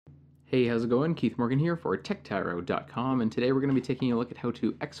Hey, how's it going? Keith Morgan here for TechTarot.com, and today we're going to be taking a look at how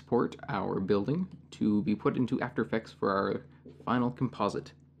to export our building to be put into After Effects for our final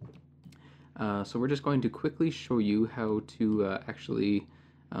composite. So we're just going to quickly show you how to actually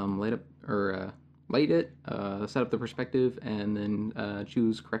light it, set up the perspective, and then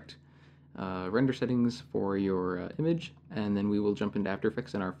choose correct render settings for your image, and then we will jump into After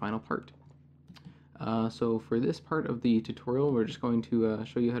Effects in our final part. So for this part of the tutorial, we're just going to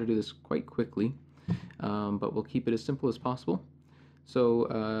show you how to do this quite quickly, but we'll keep it as simple as possible.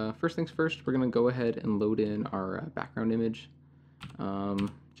 So first things first, we're going to go ahead and load in our background image,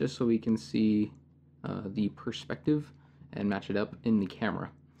 just so we can see the perspective and match it up in the camera.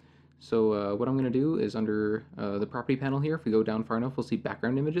 So what I'm going to do is under the property panel here, if we go down far enough, we'll see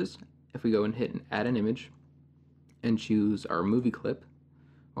background images. If we go and hit add an image and choose our movie clip,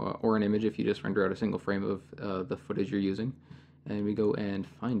 or an image if you just render out a single frame of the footage you're using, and we go and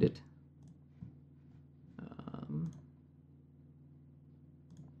find it.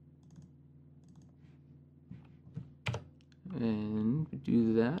 And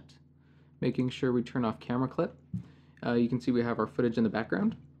do that, making sure we turn off camera clip. You can see we have our footage in the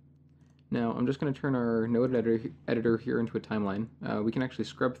background. Now I'm just going to turn our node editor here into a timeline. We can actually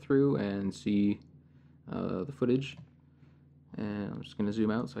scrub through and see the footage. And I'm just going to zoom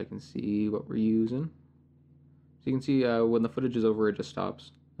out so I can see what we're using. So you can see when the footage is over, it just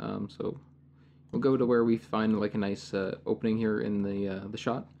stops. So we'll go to where we find like a nice opening here in the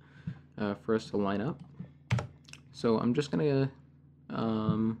shot for us to line up. So I'm just going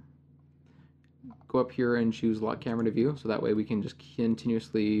to go up here and choose lock camera to view, so that way we can just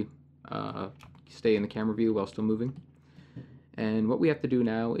continuously stay in the camera view while still moving. And what we have to do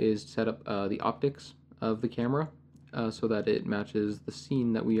now is set up the optics of the camera, so that it matches the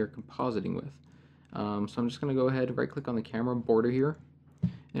scene that we are compositing with. So I'm just going to go ahead and right click on the camera border here,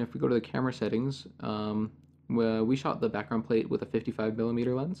 and if we go to the camera settings, we shot the background plate with a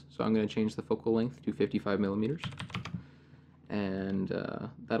 55mm lens, so I'm going to change the focal length to 55mm, and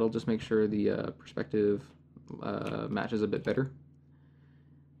that'll just make sure the perspective matches a bit better.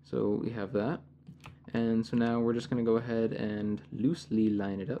 So we have that, and so now we're just going to go ahead and loosely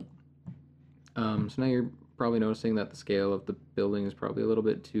line it up. So now you're probably noticing that the scale of the building is probably a little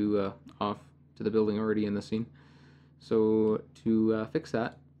bit too off to the building already in the scene. So to fix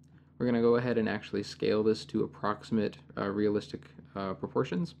that, we're going to go ahead and actually scale this to approximate realistic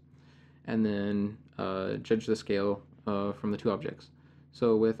proportions, and then judge the scale from the two objects.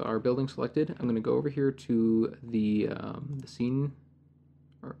 So with our building selected, I'm going to go over here to the scene,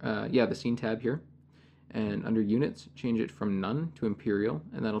 the scene tab here, and under units, change it from none to imperial,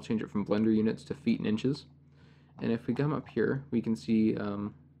 and that'll change it from blender units to feet and inches. And if we come up here, we can see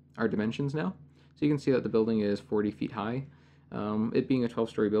our dimensions now. So you can see that the building is 40 feet high. It being a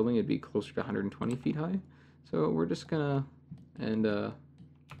 12-story building, it'd be closer to 120 feet high. So we're just gonna, and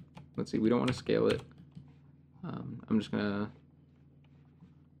let's see, we don't want to scale it. I'm just gonna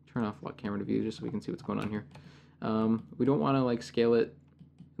turn off lock camera to view just so we can see what's going on here. We don't want to like scale it.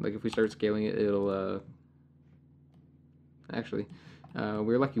 Like if we start scaling it, it'll actually.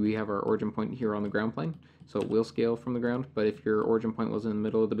 We're lucky we have our origin point here on the ground plane, so it will scale from the ground, but if your origin point was in the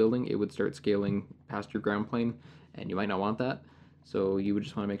middle of the building, it would start scaling past your ground plane, and you might not want that. So you would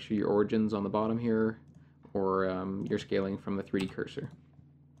just want to make sure your origin's on the bottom here, or you're scaling from the 3D cursor.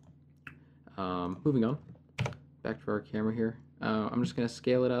 Moving on, back to our camera here. I'm just going to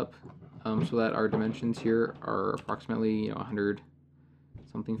scale it up so that our dimensions here are approximately 100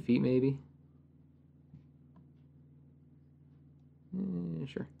 something feet maybe.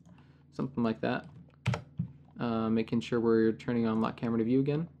 Sure, something like that. Making sure we're turning on lock camera to view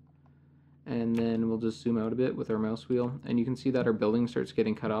again, and then we'll just zoom out a bit with our mouse wheel, and you can see that our building starts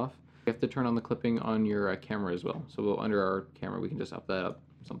getting cut off. You have to turn on the clipping on your camera as well, so under our camera we can just up that up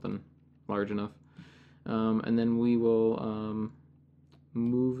something large enough, and then we will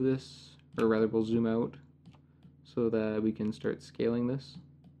move this, or rather we'll zoom out so that we can start scaling this.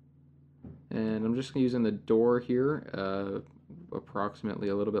 And I'm just using the door here, approximately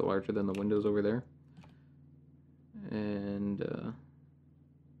a little bit larger than the windows over there, and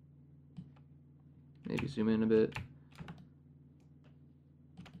maybe zoom in a bit.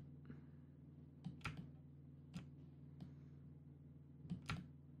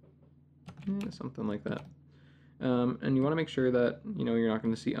 Yeah, something like that. And you want to make sure that you're not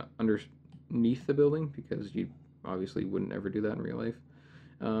going to see underneath the building, because you obviously wouldn't ever do that in real life.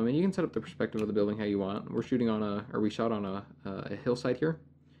 And you can set up the perspective of the building how you want. We shot on a hillside here,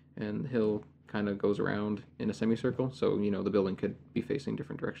 and the hill kind of goes around in a semicircle, so the building could be facing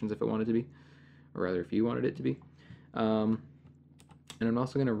different directions if it wanted to be, or rather if you wanted it to be. And I'm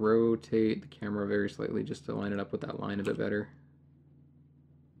also going to rotate the camera very slightly just to line it up with that line a bit better.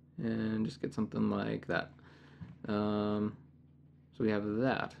 And just get something like that. So we have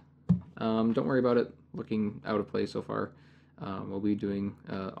that. Don't worry about it looking out of place so far. We'll be doing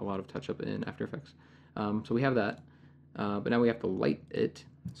a lot of touch-up in After Effects. So we have that, but now we have to light it.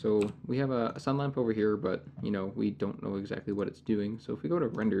 So we have a sun lamp over here, but we don't know exactly what it's doing. So if we go to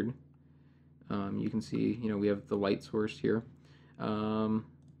rendered, you can see we have the light source here. And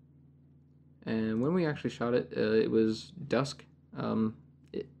when we actually shot it, it was dusk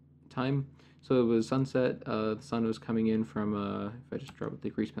time. So it was sunset, the sun was coming in from, if I just draw with the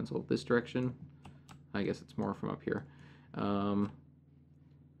grease pencil, this direction. I guess it's more from up here.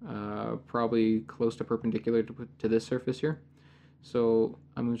 Probably close to perpendicular to this surface here. So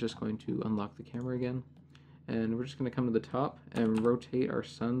I'm just going to unlock the camera again. And we're just going to come to the top and rotate our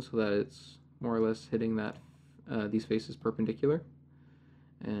sun so that it's more or less hitting that these faces perpendicular.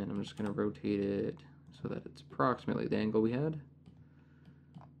 And I'm just going to rotate it so that it's approximately the angle we had.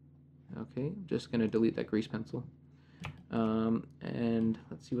 Okay, I'm just going to delete that grease pencil. And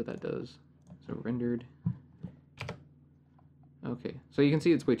let's see what that does. So rendered. Okay, so you can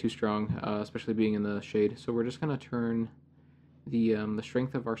see it's way too strong, especially being in the shade. So we're just going to turn the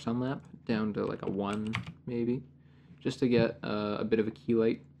strength of our sun lamp down to like a 1 maybe, just to get a bit of a key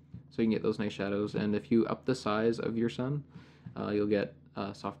light so you can get those nice shadows. And if you up the size of your sun, you'll get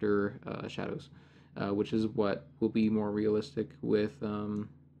softer shadows, which is what will be more realistic with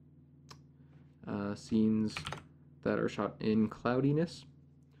scenes that are shot in cloudiness.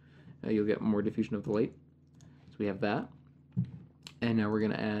 You'll get more diffusion of the light. So we have that. And now we're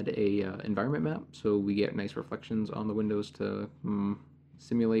going to add a environment map, so we get nice reflections on the windows to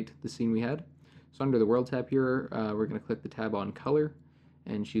simulate the scene we had. So under the World tab here, we're going to click the tab on Color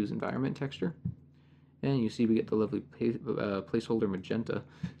and choose Environment Texture. And you see we get the lovely placeholder magenta.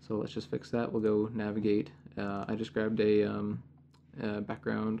 So let's just fix that. We'll go navigate. I just grabbed a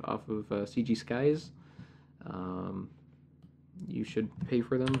background off of CG Skies. You should pay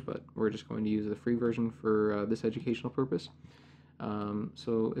for them, but we're just going to use the free version for this educational purpose.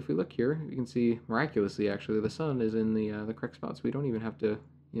 So if we look here, you can see miraculously actually the sun is in the correct spot, so we don't even have to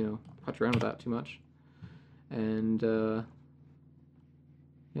putz around with that too much. And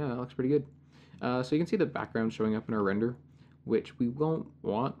yeah, it looks pretty good. So you can see the background showing up in our render, which we won't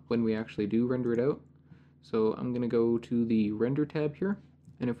want when we actually do render it out. So I'm going to go to the Render tab here,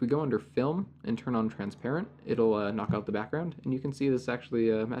 and if we go under Film and turn on Transparent, it'll knock out the background, and you can see this actually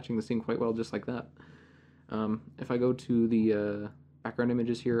matching the scene quite well just like that. If I go to the background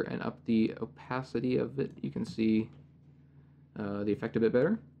images here and up the opacity of it, you can see the effect a bit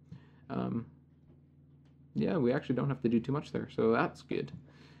better. Yeah, we actually don't have to do too much there, so that's good.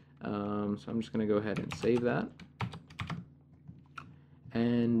 So I'm just going to go ahead and save that.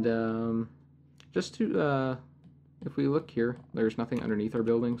 And just to, if we look here, there's nothing underneath our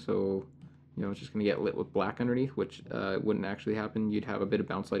building, so it's just going to get lit with black underneath, which wouldn't actually happen. You'd have a bit of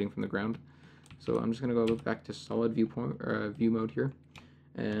bounce lighting from the ground. So I'm just going to go back to solid view mode here,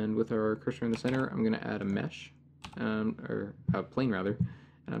 and with our cursor in the center, I'm going to add a mesh, or a plane rather,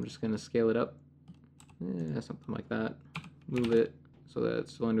 and I'm just going to scale it up, something like that. Move it so that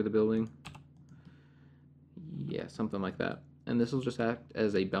it's still under the building. Yeah, something like that. And this will just act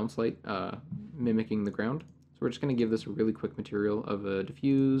as a bounce light, mimicking the ground. So we're just going to give this a really quick material of a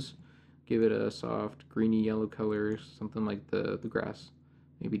diffuse, give it a soft greeny yellow color, something like the grass,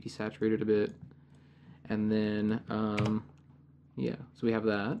 maybe desaturate it a bit. And then, yeah, so we have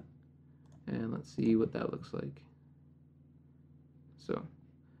that. And let's see what that looks like. So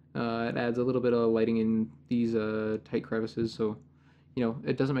it adds a little bit of lighting in these tight crevices, so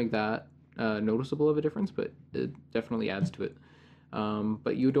it doesn't make that noticeable of a difference, but it definitely adds to it.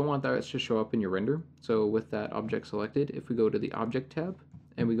 But you don't want that to show up in your render. So with that object selected, if we go to the Object tab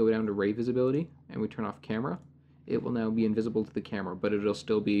and we go down to Ray Visibility and we turn off Camera, it will now be invisible to the camera, but it'll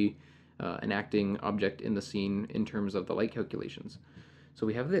still be an acting object in the scene in terms of the light calculations. So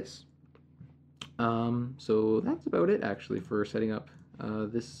we have this. So that's about it actually for setting up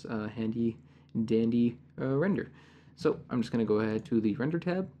this handy dandy render. So I'm just going to go ahead to the Render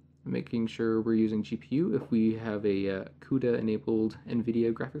tab, making sure we're using GPU if we have a CUDA enabled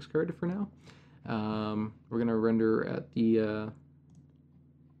NVIDIA graphics card for now. We're going to render at the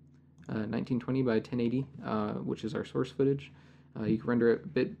 1920 by 1080, which is our source footage. You can render it a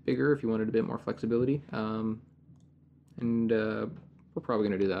bit bigger if you wanted a bit more flexibility, and we're probably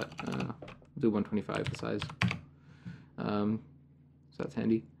going to do that. Do 125 the size, so that's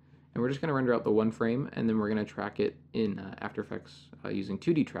handy. And we're just going to render out the one frame, and then we're going to track it in After Effects using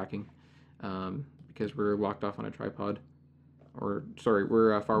 2D tracking, because we're locked off on a tripod.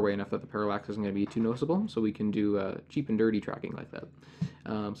 we're far away enough that the parallax isn't going to be too noticeable, so we can do cheap and dirty tracking like that.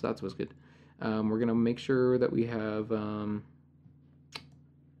 So that's what's good. We're going to make sure that we have,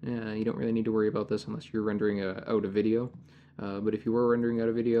 yeah, you don't really need to worry about this unless you're rendering out a video. But if you were rendering out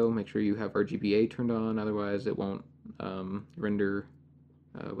a video, make sure you have RGBA turned on, otherwise it won't render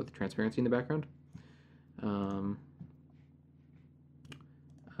with the transparency in the background.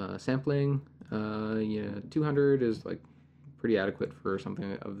 Sampling, yeah, 200 is like pretty adequate for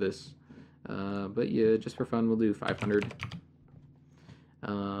something of this, but yeah, just for fun we'll do 500.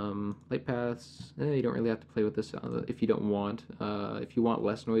 Light paths, you don't really have to play with this if you don't want. If you want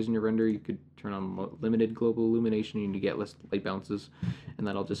less noise in your render, you could turn on limited global illumination and you get less light bounces, and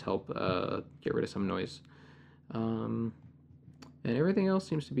that'll just help get rid of some noise. And everything else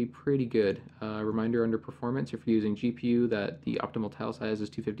seems to be pretty good. Reminder under performance, if you're using GPU, that the optimal tile size is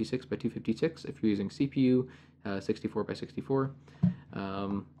 256 by 256. If you're using CPU, 64 by 64.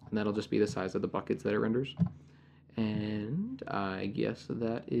 And that'll just be the size of the buckets that it renders. And I guess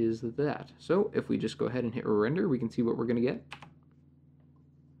that is that. So if we just go ahead and hit render, we can see what we're going to get.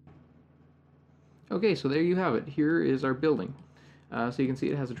 Okay, so there you have it. Here is our building. So you can see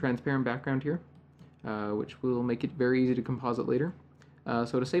it has a transparent background here, which will make it very easy to composite later.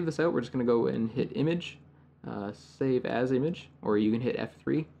 So to save this out, we're just going to go and hit image, save as image, or you can hit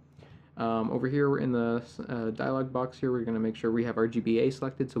F3. Over here in the dialog box here, we're going to make sure we have RGBA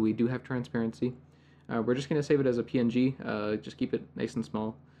selected so we do have transparency. We're just going to save it as a PNG, just keep it nice and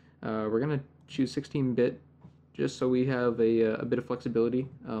small. We're going to choose 16-bit just so we have a bit of flexibility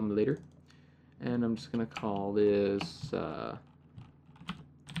later. And I'm just going to call this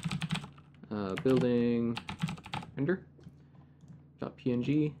building render.png,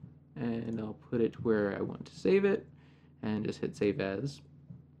 and I'll put it where I want to save it and just hit save as.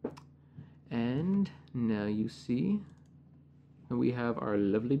 And now you see we have our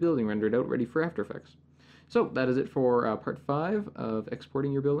lovely building rendered out, ready for After Effects. So that is it for part 5 of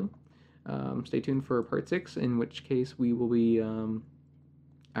exporting your building. Stay tuned for part 6, in which case we will be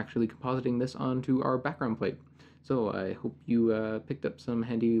actually compositing this onto our background plate. So I hope you picked up some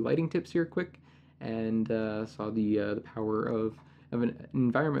handy lighting tips here quick, and saw the power of an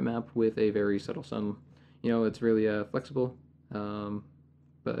environment map with a very subtle sun. You know, it's really flexible,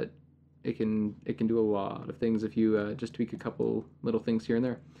 but it can do a lot of things if you just tweak a couple little things here and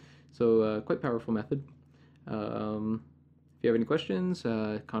there. So quite powerful method. If you have any questions,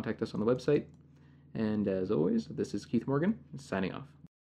 contact us on the website. And as always, this is Keith Morgan, signing off.